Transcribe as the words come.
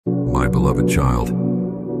beloved child.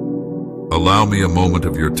 Allow me a moment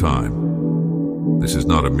of your time. This is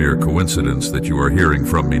not a mere coincidence that you are hearing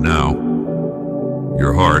from me now.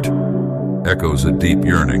 Your heart echoes a deep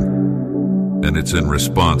yearning, and it's in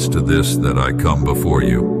response to this that I come before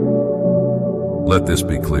you. Let this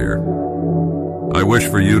be clear. I wish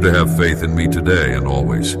for you to have faith in me today and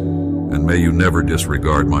always, and may you never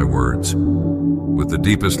disregard my words. With the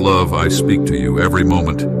deepest love, I speak to you every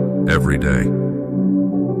moment, every day.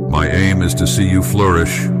 My aim is to see you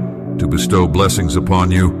flourish, to bestow blessings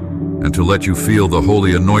upon you, and to let you feel the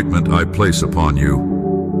holy anointment I place upon you.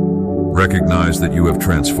 Recognize that you have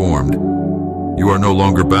transformed. You are no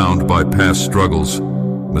longer bound by past struggles,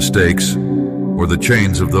 mistakes, or the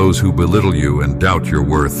chains of those who belittle you and doubt your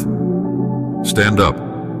worth. Stand up,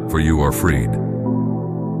 for you are freed.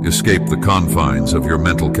 Escape the confines of your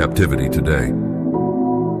mental captivity today.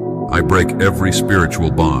 I break every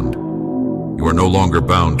spiritual bond. You are no longer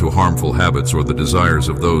bound to harmful habits or the desires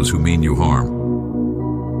of those who mean you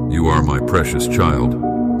harm. You are my precious child,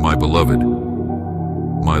 my beloved.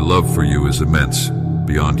 My love for you is immense,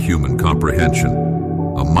 beyond human comprehension,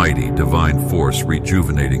 a mighty divine force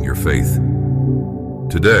rejuvenating your faith.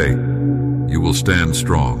 Today, you will stand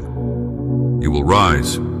strong. You will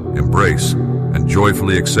rise, embrace, and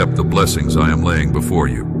joyfully accept the blessings I am laying before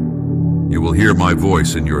you. You will hear my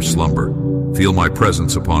voice in your slumber, feel my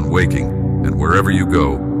presence upon waking, and wherever you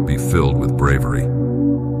go, be filled with bravery.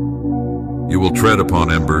 You will tread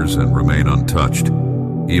upon embers and remain untouched,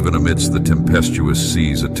 even amidst the tempestuous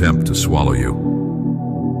seas attempt to swallow you.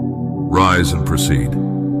 Rise and proceed.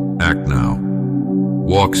 Act now.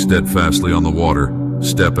 Walk steadfastly on the water,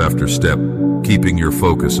 step after step, keeping your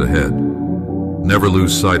focus ahead. Never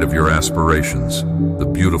lose sight of your aspirations, the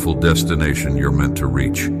beautiful destination you're meant to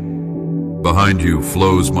reach. Behind you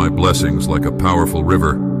flows my blessings like a powerful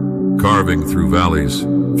river, carving through valleys,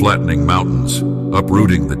 flattening mountains,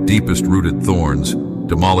 uprooting the deepest rooted thorns,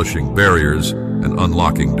 demolishing barriers, and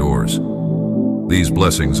unlocking doors. These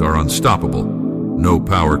blessings are unstoppable. No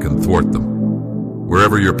power can thwart them.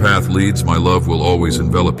 Wherever your path leads, my love will always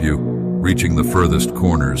envelop you, reaching the furthest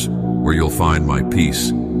corners, where you'll find my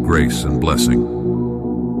peace, grace, and blessing.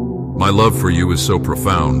 My love for you is so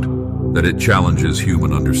profound that it challenges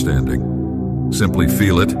human understanding. Simply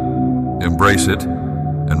feel it, embrace it,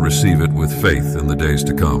 and receive it with faith in the days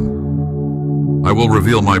to come. I will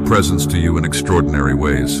reveal my presence to you in extraordinary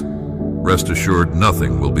ways. Rest assured,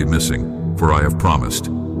 nothing will be missing, for I have promised.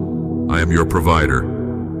 I am your provider,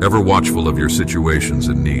 ever watchful of your situations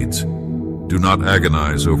and needs. Do not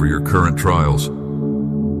agonize over your current trials.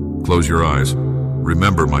 Close your eyes.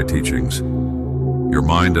 Remember my teachings. Your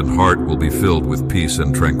mind and heart will be filled with peace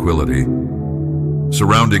and tranquility.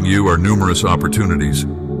 Surrounding you are numerous opportunities,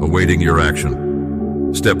 awaiting your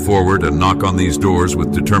action. Step forward and knock on these doors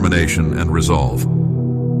with determination and resolve.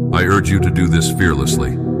 I urge you to do this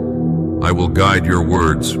fearlessly. I will guide your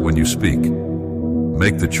words when you speak.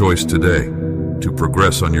 Make the choice today to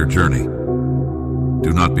progress on your journey.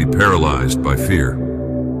 Do not be paralyzed by fear.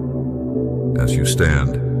 As you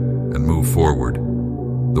stand and move forward,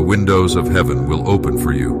 the windows of heaven will open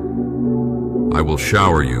for you. I will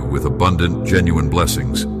shower you with abundant, genuine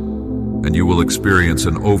blessings, and you will experience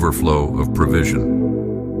an overflow of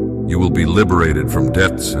provision. You will be liberated from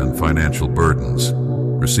debts and financial burdens,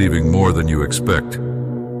 receiving more than you expect,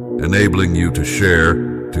 enabling you to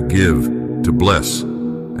share, to give, to bless,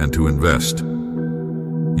 and to invest.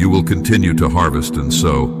 You will continue to harvest and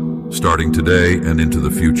sow, starting today and into the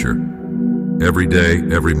future. Every day,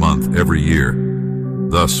 every month, every year.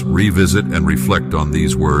 Thus, revisit and reflect on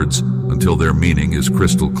these words until their meaning is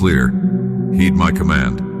crystal clear. Heed my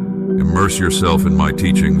command. Immerse yourself in my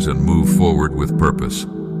teachings and move forward with purpose.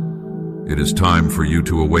 It is time for you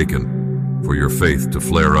to awaken, for your faith to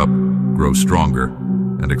flare up, grow stronger,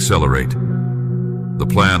 and accelerate. The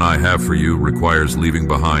plan I have for you requires leaving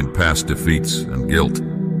behind past defeats and guilt.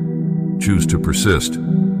 Choose to persist,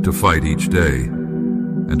 to fight each day,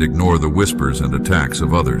 and ignore the whispers and attacks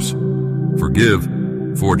of others. Forgive,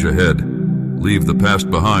 forge ahead, leave the past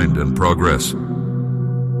behind and progress.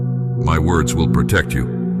 My words will protect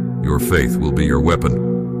you. Your faith will be your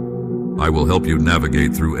weapon. I will help you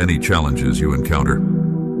navigate through any challenges you encounter.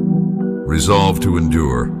 Resolve to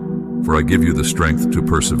endure, for I give you the strength to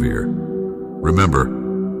persevere. Remember,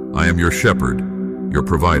 I am your shepherd, your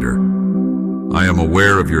provider. I am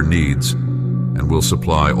aware of your needs and will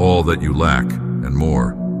supply all that you lack and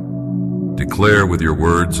more. Declare with your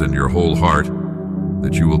words and your whole heart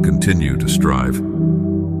that you will continue to strive,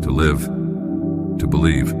 to live, to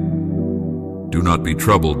believe. Do not be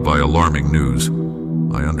troubled by alarming news.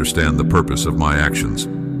 I understand the purpose of my actions.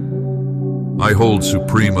 I hold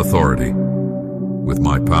supreme authority. With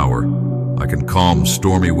my power, I can calm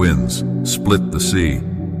stormy winds, split the sea,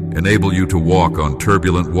 enable you to walk on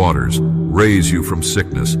turbulent waters, raise you from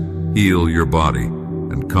sickness, heal your body,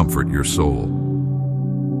 and comfort your soul.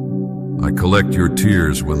 I collect your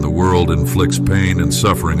tears when the world inflicts pain and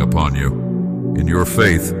suffering upon you. In your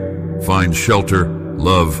faith, find shelter,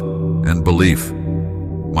 love, and belief.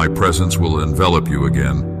 My presence will envelop you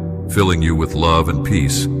again, filling you with love and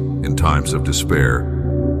peace in times of despair.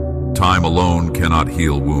 Time alone cannot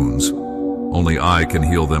heal wounds. Only I can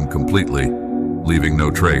heal them completely, leaving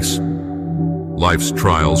no trace. Life's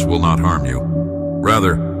trials will not harm you.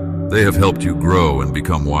 Rather, they have helped you grow and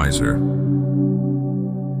become wiser.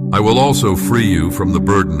 I will also free you from the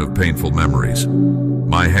burden of painful memories.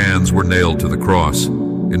 My hands were nailed to the cross,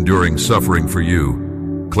 enduring suffering for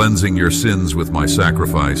you, cleansing your sins with my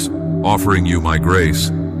sacrifice, offering you my grace,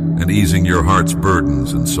 and easing your heart's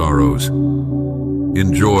burdens and sorrows.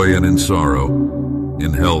 In joy and in sorrow,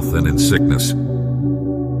 in health and in sickness,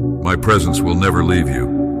 my presence will never leave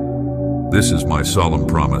you. This is my solemn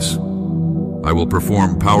promise. I will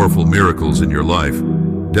perform powerful miracles in your life,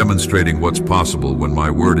 demonstrating what's possible when my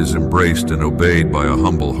word is embraced and obeyed by a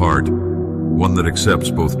humble heart, one that accepts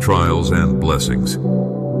both trials and blessings.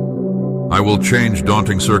 I will change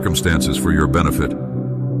daunting circumstances for your benefit.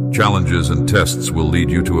 Challenges and tests will lead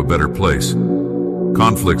you to a better place.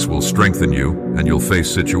 Conflicts will strengthen you, and you'll face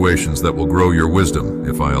situations that will grow your wisdom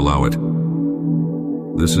if I allow it.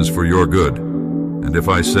 This is for your good, and if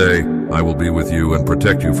I say I will be with you and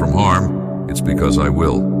protect you from harm, it's because I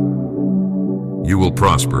will. You will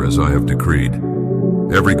prosper as I have decreed.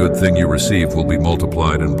 Every good thing you receive will be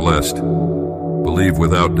multiplied and blessed. Believe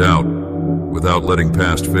without doubt, without letting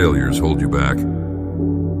past failures hold you back.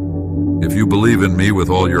 If you believe in me with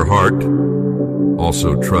all your heart,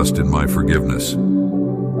 also trust in my forgiveness.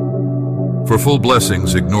 For full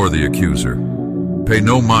blessings, ignore the accuser. Pay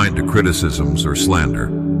no mind to criticisms or slander.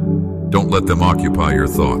 Don't let them occupy your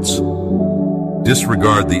thoughts.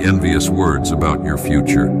 Disregard the envious words about your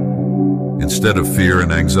future. Instead of fear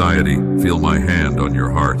and anxiety, feel my hand on your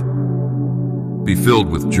heart. Be filled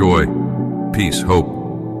with joy, peace,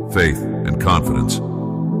 hope, faith, and confidence.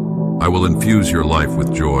 I will infuse your life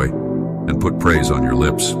with joy and put praise on your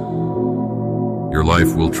lips. Your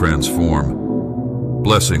life will transform.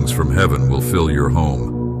 Blessings from heaven will fill your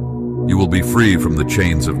home. You will be free from the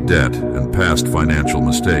chains of debt and past financial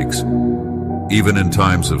mistakes. Even in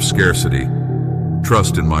times of scarcity,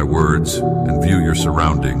 trust in my words and view your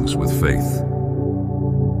surroundings with faith.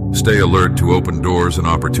 Stay alert to open doors and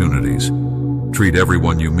opportunities. Treat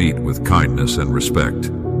everyone you meet with kindness and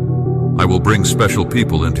respect. I will bring special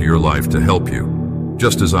people into your life to help you,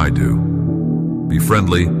 just as I do. Be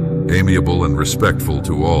friendly, amiable, and respectful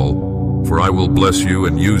to all, for I will bless you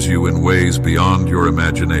and use you in ways beyond your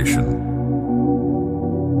imagination.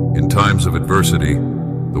 In times of adversity,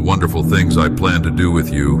 the wonderful things I plan to do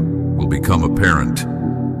with you will become apparent.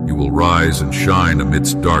 You will rise and shine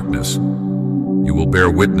amidst darkness. You will bear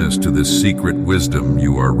witness to this secret wisdom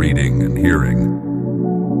you are reading and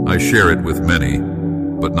hearing. I share it with many,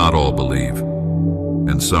 but not all believe,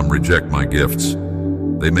 and some reject my gifts.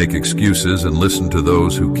 They make excuses and listen to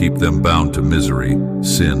those who keep them bound to misery,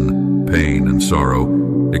 sin, pain, and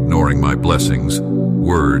sorrow, ignoring my blessings,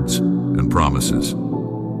 words, and promises.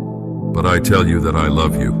 But I tell you that I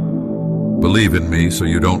love you. Believe in me so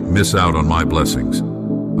you don't miss out on my blessings.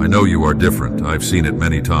 I know you are different. I've seen it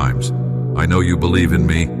many times. I know you believe in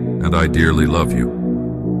me, and I dearly love you.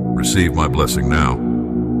 Receive my blessing now.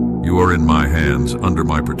 You are in my hands, under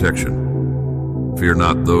my protection. Fear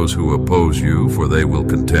not those who oppose you, for they will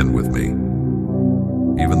contend with me.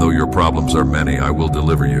 Even though your problems are many, I will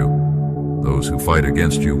deliver you. Those who fight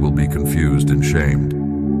against you will be confused and shamed.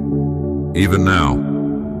 Even now,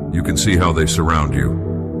 you can see how they surround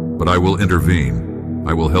you, but I will intervene.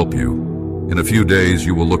 I will help you. In a few days,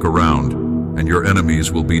 you will look around, and your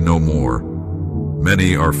enemies will be no more.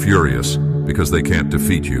 Many are furious because they can't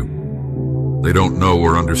defeat you. They don't know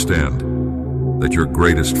or understand that your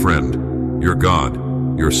greatest friend, your God,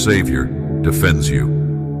 your Savior, defends you.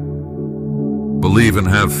 Believe and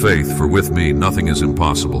have faith, for with me nothing is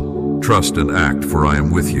impossible. Trust and act, for I am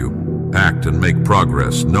with you. Act and make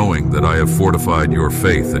progress, knowing that I have fortified your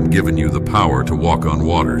faith and given you the power to walk on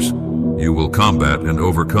waters. You will combat and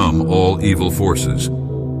overcome all evil forces,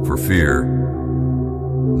 for fear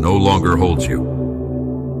no longer holds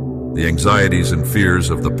you. The anxieties and fears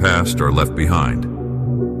of the past are left behind.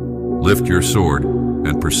 Lift your sword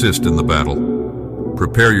and persist in the battle.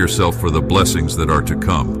 Prepare yourself for the blessings that are to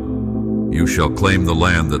come. You shall claim the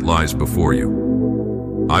land that lies before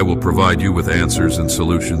you. I will provide you with answers and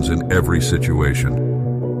solutions in every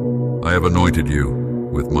situation. I have anointed you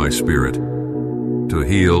with my Spirit to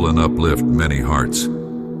heal and uplift many hearts.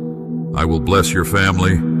 I will bless your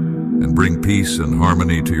family and bring peace and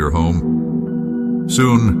harmony to your home.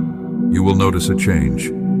 Soon, you will notice a change.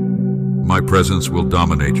 My presence will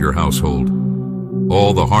dominate your household.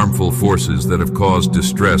 All the harmful forces that have caused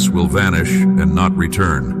distress will vanish and not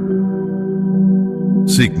return.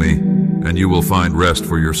 Seek me, and you will find rest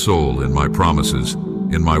for your soul in my promises,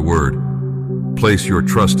 in my word. Place your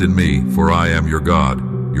trust in me, for I am your God,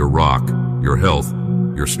 your rock, your health,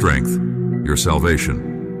 your strength, your salvation.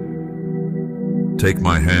 Take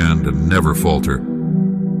my hand and never falter.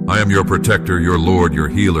 I am your protector, your Lord, your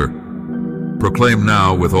healer. Proclaim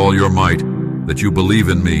now with all your might that you believe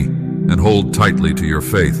in me and hold tightly to your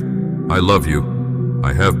faith. I love you.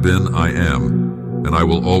 I have been, I am, and I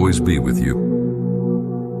will always be with you.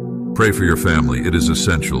 Pray for your family. It is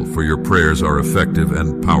essential, for your prayers are effective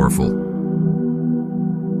and powerful.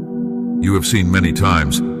 You have seen many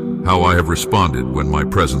times how I have responded when my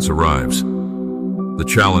presence arrives. The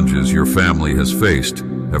challenges your family has faced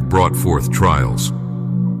have brought forth trials.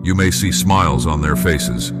 You may see smiles on their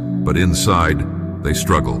faces, but inside they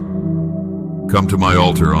struggle. Come to my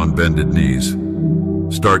altar on bended knees.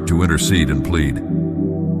 Start to intercede and plead.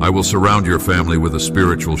 I will surround your family with a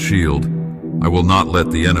spiritual shield. I will not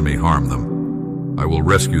let the enemy harm them. I will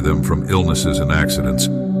rescue them from illnesses and accidents.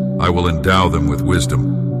 I will endow them with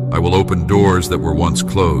wisdom. I will open doors that were once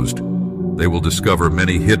closed. They will discover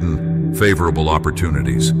many hidden, favorable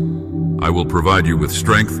opportunities. I will provide you with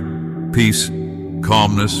strength, peace,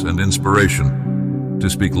 calmness, and inspiration to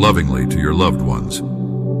speak lovingly to your loved ones.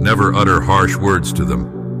 Never utter harsh words to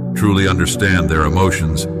them. Truly understand their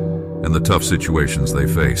emotions and the tough situations they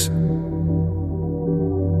face.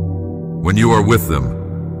 When you are with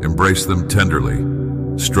them, embrace them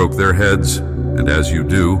tenderly, stroke their heads, and as you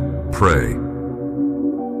do, pray.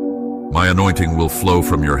 My anointing will flow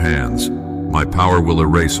from your hands. My power will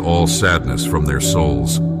erase all sadness from their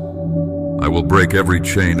souls. I will break every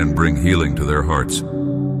chain and bring healing to their hearts.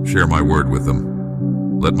 Share my word with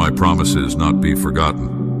them. Let my promises not be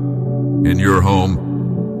forgotten. In your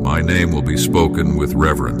home, my name will be spoken with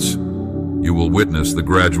reverence. You will witness the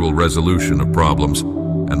gradual resolution of problems,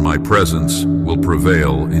 and my presence will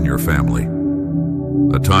prevail in your family.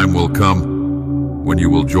 A time will come when you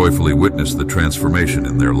will joyfully witness the transformation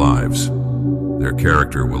in their lives. Their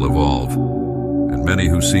character will evolve, and many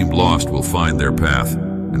who seemed lost will find their path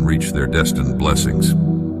and reach their destined blessings.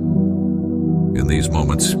 In these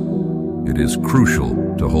moments, it is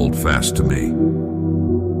crucial to hold fast to me.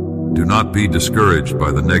 Do not be discouraged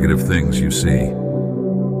by the negative things you see.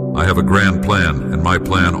 I have a grand plan, and my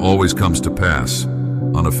plan always comes to pass,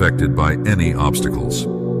 unaffected by any obstacles.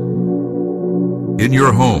 In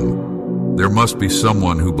your home, there must be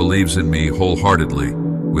someone who believes in me wholeheartedly,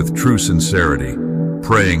 with true sincerity,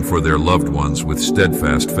 praying for their loved ones with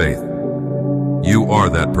steadfast faith. You are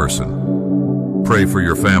that person. Pray for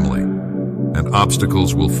your family, and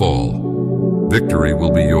obstacles will fall. Victory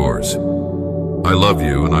will be yours. I love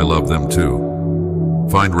you, and I love them too.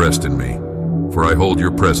 Find rest in me, for I hold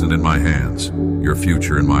your present in my hands, your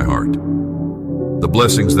future in my heart. The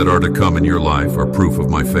blessings that are to come in your life are proof of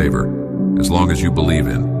my favor, as long as you believe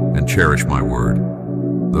in and cherish my word.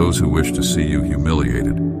 Those who wish to see you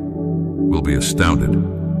humiliated will be astounded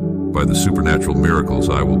by the supernatural miracles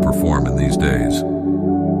I will perform in these days.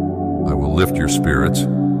 I will lift your spirits,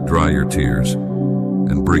 dry your tears,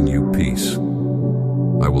 and bring you peace.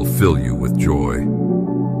 I will fill you with joy.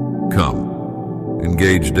 Come,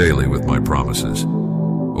 engage daily with my promises.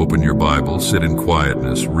 Open your Bible, sit in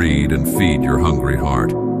quietness, read, and feed your hungry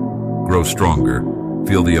heart. Grow stronger.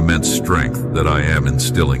 Feel the immense strength that I am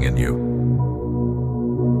instilling in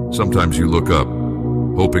you. Sometimes you look up,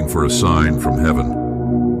 hoping for a sign from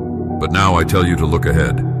heaven. But now I tell you to look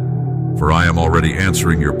ahead, for I am already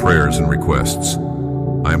answering your prayers and requests.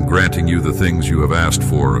 I am granting you the things you have asked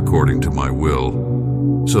for according to my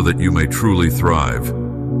will, so that you may truly thrive,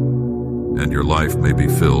 and your life may be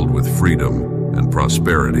filled with freedom and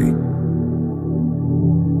prosperity.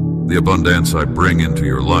 The abundance I bring into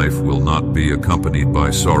your life will not be accompanied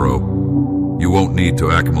by sorrow. You won't need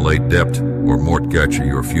to accumulate debt or mortgage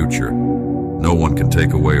your future. No one can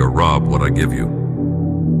take away or rob what I give you.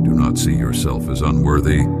 Do not see yourself as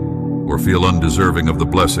unworthy or feel undeserving of the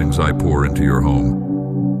blessings I pour into your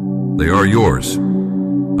home. They are yours.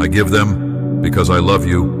 I give them because I love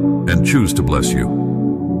you and choose to bless you.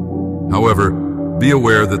 However, be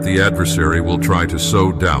aware that the adversary will try to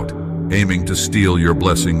sow doubt, aiming to steal your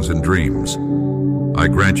blessings and dreams. I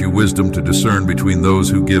grant you wisdom to discern between those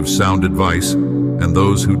who give sound advice and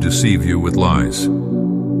those who deceive you with lies.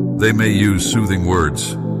 They may use soothing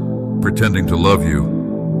words, pretending to love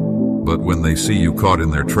you, but when they see you caught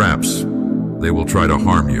in their traps, they will try to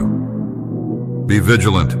harm you. Be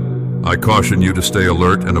vigilant. I caution you to stay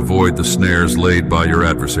alert and avoid the snares laid by your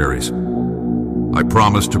adversaries. I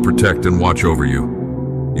promise to protect and watch over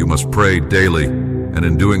you. You must pray daily, and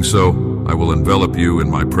in doing so, I will envelop you in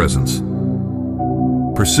my presence.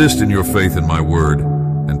 Persist in your faith in my word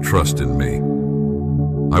and trust in me.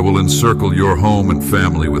 I will encircle your home and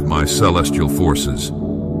family with my celestial forces.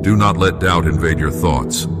 Do not let doubt invade your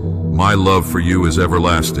thoughts. My love for you is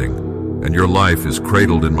everlasting, and your life is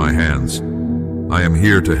cradled in my hands. I am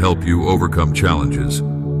here to help you overcome challenges,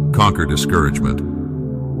 conquer discouragement,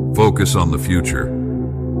 focus on the future,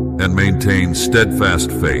 and maintain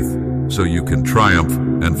steadfast faith so you can triumph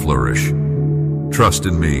and flourish. Trust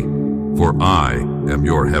in me, for I am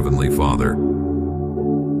your heavenly Father.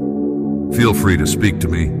 Feel free to speak to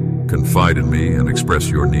me, confide in me, and express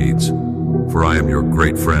your needs, for I am your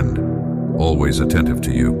great friend, always attentive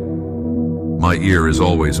to you. My ear is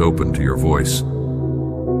always open to your voice.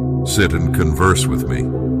 Sit and converse with me.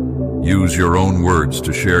 Use your own words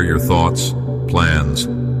to share your thoughts, plans,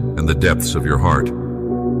 and the depths of your heart.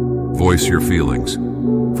 Voice your feelings,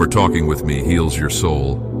 for talking with me heals your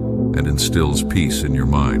soul and instills peace in your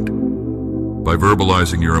mind. By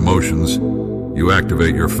verbalizing your emotions, you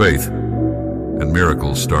activate your faith, and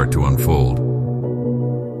miracles start to unfold.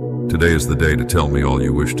 Today is the day to tell me all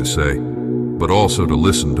you wish to say, but also to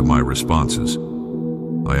listen to my responses.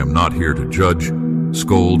 I am not here to judge,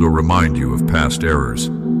 scold, or remind you of past errors.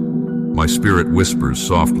 My spirit whispers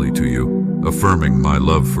softly to you, affirming my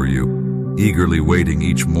love for you, eagerly waiting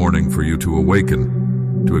each morning for you to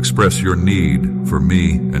awaken, to express your need for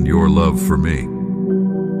me and your love for me.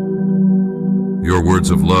 Your words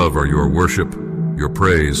of love are your worship, your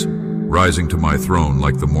praise, rising to my throne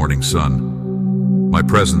like the morning sun. My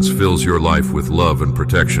presence fills your life with love and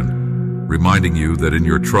protection, reminding you that in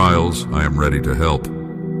your trials I am ready to help.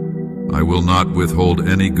 I will not withhold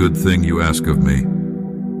any good thing you ask of me.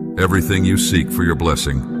 Everything you seek for your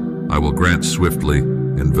blessing, I will grant swiftly,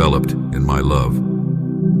 enveloped in my love.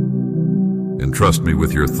 Entrust me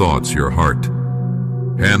with your thoughts, your heart.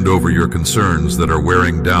 Hand over your concerns that are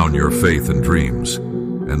wearing down your faith and dreams,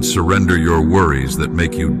 and surrender your worries that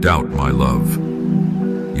make you doubt my love.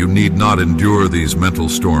 You need not endure these mental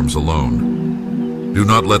storms alone. Do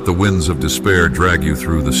not let the winds of despair drag you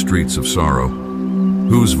through the streets of sorrow.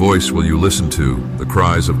 Whose voice will you listen to, the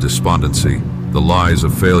cries of despondency, the lies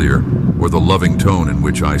of failure, or the loving tone in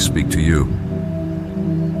which I speak to you?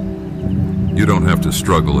 You don't have to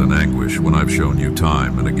struggle in anguish when I've shown you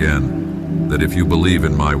time and again that if you believe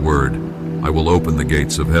in my word, I will open the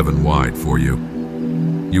gates of heaven wide for you.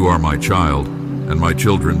 You are my child, and my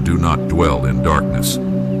children do not dwell in darkness.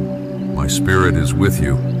 My spirit is with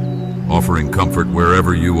you, offering comfort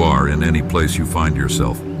wherever you are in any place you find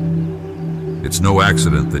yourself. It's no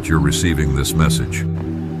accident that you're receiving this message.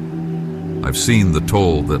 I've seen the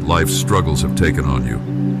toll that life's struggles have taken on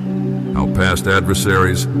you, how past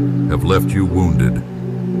adversaries have left you wounded,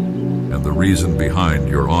 and the reason behind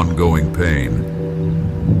your ongoing pain.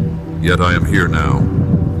 Yet I am here now,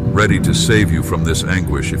 ready to save you from this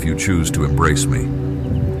anguish if you choose to embrace me.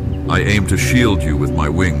 I aim to shield you with my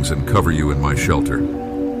wings and cover you in my shelter.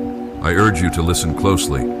 I urge you to listen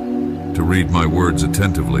closely, to read my words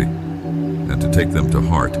attentively, and to take them to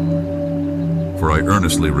heart. For I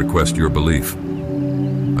earnestly request your belief.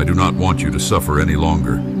 I do not want you to suffer any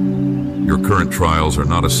longer. Your current trials are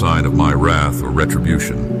not a sign of my wrath or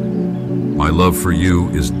retribution. My love for you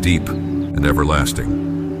is deep and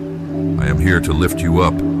everlasting. I am here to lift you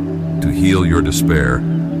up, to heal your despair,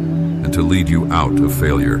 and to lead you out of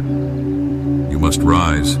failure. You must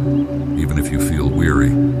rise, even if you feel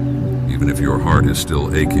weary, even if your heart is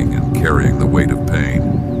still aching and carrying the weight of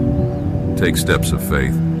pain. Take steps of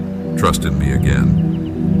faith, trust in me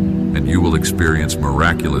again, and you will experience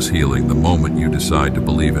miraculous healing the moment you decide to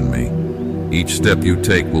believe in me. Each step you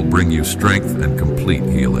take will bring you strength and complete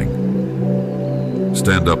healing.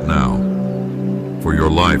 Stand up now, for your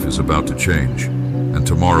life is about to change, and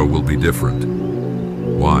tomorrow will be different.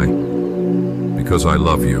 Why? Because I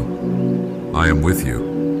love you. I am with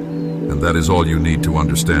you, and that is all you need to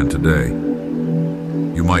understand today.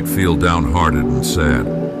 You might feel downhearted and sad,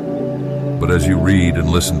 but as you read and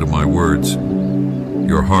listen to my words,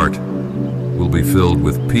 your heart will be filled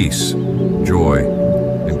with peace, joy,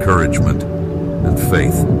 encouragement, and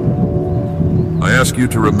faith. I ask you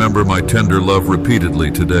to remember my tender love repeatedly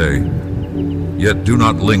today, yet do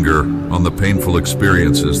not linger on the painful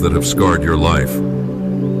experiences that have scarred your life.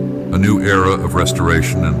 A new era of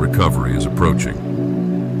restoration and recovery is approaching.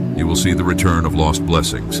 you will see the return of lost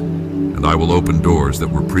blessings, and I will open doors that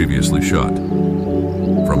were previously shut.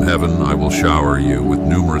 From heaven I will shower you with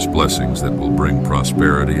numerous blessings that will bring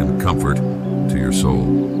prosperity and comfort to your soul.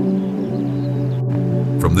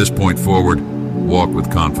 From this point forward, walk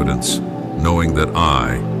with confidence, knowing that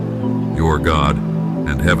I, your God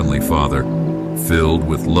and Heavenly Father, filled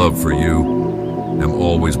with love for you, am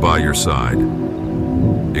always by your side,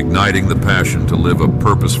 igniting the passion to live a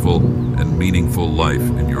purposeful and meaningful life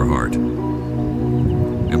in your heart.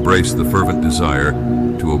 Embrace the fervent desire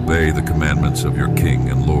to obey the commandments of your King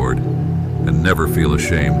and Lord, and never feel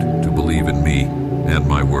ashamed to believe in me and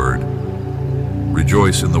my word.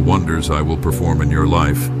 Rejoice in the wonders I will perform in your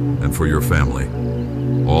life and for your family.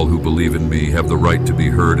 All who believe in me have the right to be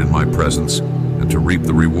heard in my presence and to reap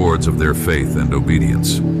the rewards of their faith and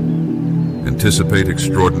obedience. Anticipate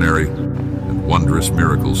extraordinary and wondrous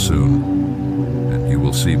miracles soon, and you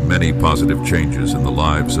will see many positive changes in the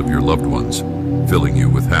lives of your loved ones, filling you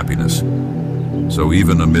with happiness. So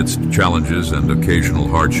even amidst challenges and occasional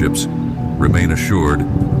hardships, remain assured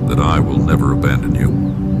that I will never abandon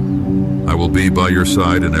you. I will be by your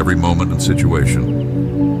side in every moment and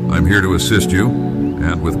situation. I'm here to assist you,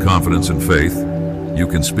 and with confidence and faith, you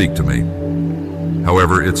can speak to me.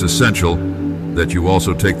 However, it's essential that you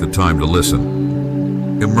also take the time to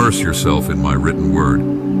listen. Immerse yourself in my written word.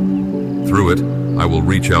 Through it, I will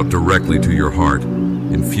reach out directly to your heart,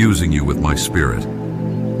 infusing you with my spirit.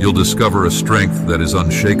 You'll discover a strength that is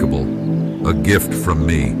unshakable, a gift from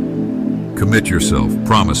me. Commit yourself,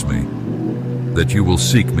 promise me, that you will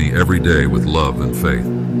seek me every day with love and faith.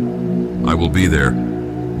 I will be there,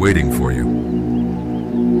 waiting for you.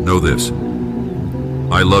 Know this,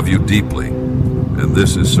 I love you deeply, and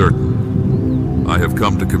this is certain. I have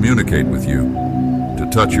come to communicate with you, to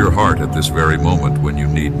touch your heart at this very moment when you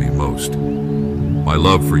need me most. My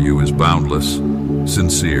love for you is boundless,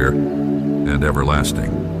 sincere, and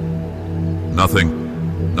everlasting.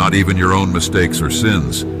 Nothing, not even your own mistakes or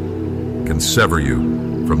sins, can sever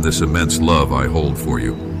you from this immense love I hold for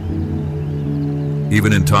you.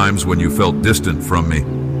 Even in times when you felt distant from me,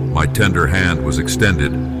 my tender hand was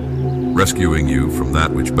extended, rescuing you from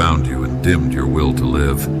that which bound you and dimmed your will to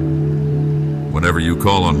live. Whenever you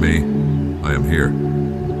call on me, I am here.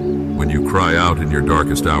 When you cry out in your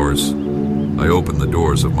darkest hours, I open the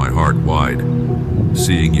doors of my heart wide.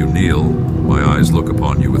 Seeing you kneel, my eyes look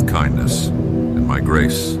upon you with kindness, and my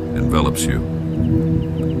grace envelops you.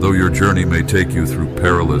 Though your journey may take you through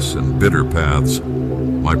perilous and bitter paths,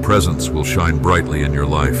 my presence will shine brightly in your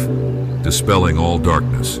life, dispelling all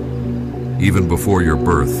darkness. Even before your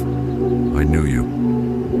birth, I knew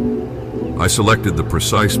you. I selected the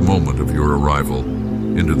precise moment of your arrival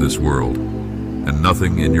into this world, and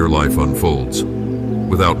nothing in your life unfolds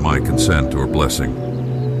without my consent or blessing.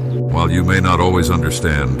 While you may not always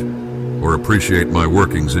understand or appreciate my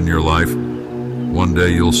workings in your life, one day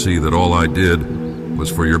you'll see that all I did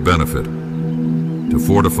was for your benefit, to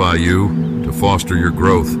fortify you, to foster your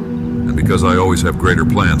growth, and because I always have greater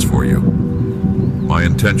plans for you. My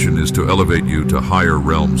intention is to elevate you to higher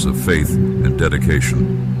realms of faith and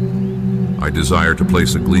dedication. I desire to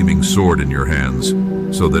place a gleaming sword in your hands,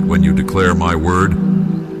 so that when you declare my word,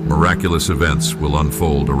 miraculous events will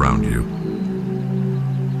unfold around you.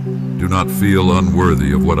 Do not feel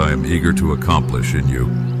unworthy of what I am eager to accomplish in you.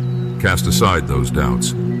 Cast aside those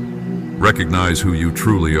doubts. Recognize who you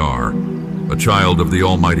truly are, a child of the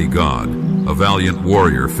Almighty God, a valiant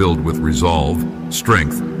warrior filled with resolve,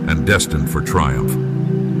 strength, and destined for triumph.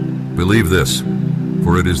 Believe this,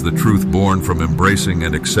 for it is the truth born from embracing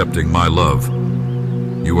and accepting my love.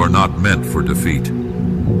 You are not meant for defeat.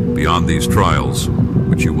 Beyond these trials,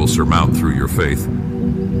 which you will surmount through your faith,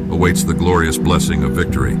 awaits the glorious blessing of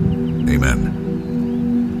victory. Amen.